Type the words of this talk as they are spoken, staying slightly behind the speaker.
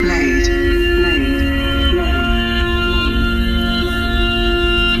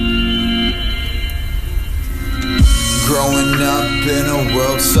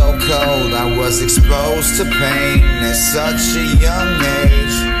I was exposed to pain at such a young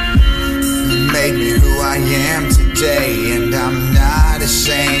age. Made me who I am today, and I'm not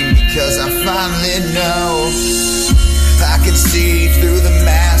ashamed because I finally know I can see through the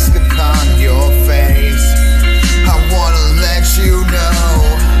mask upon your face. I wanna let you know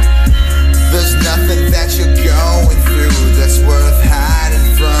there's nothing that you're going through that's worth hiding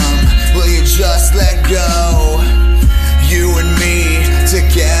from. Will you just let go? You and me,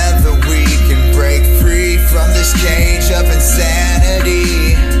 together we can break free from this cage of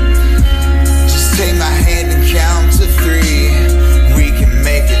insanity. Just take my hand and count to 3. We can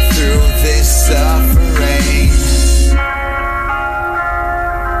make it through this suffering.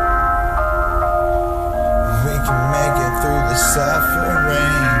 We can make it through the suffering.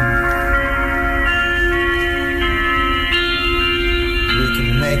 We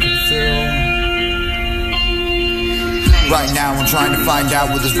can make it through. Right now I'm trying to find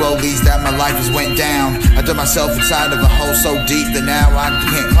out where this road leads, that my life has went down. I dug myself inside of a hole so deep that now I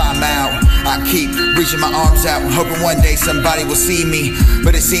can't climb out. I keep reaching my arms out, hoping one day somebody will see me.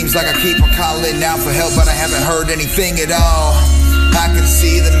 But it seems like I keep on calling out for help, but I haven't heard anything at all. I can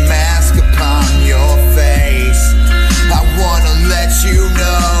see the mask upon your face. I wanna let you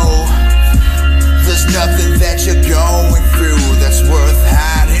know there's nothing that you're going through that's worth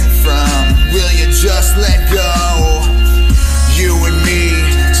hiding from. Will you just let go? You and me,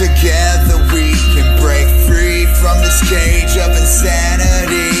 together we can break free from this cage of insanity.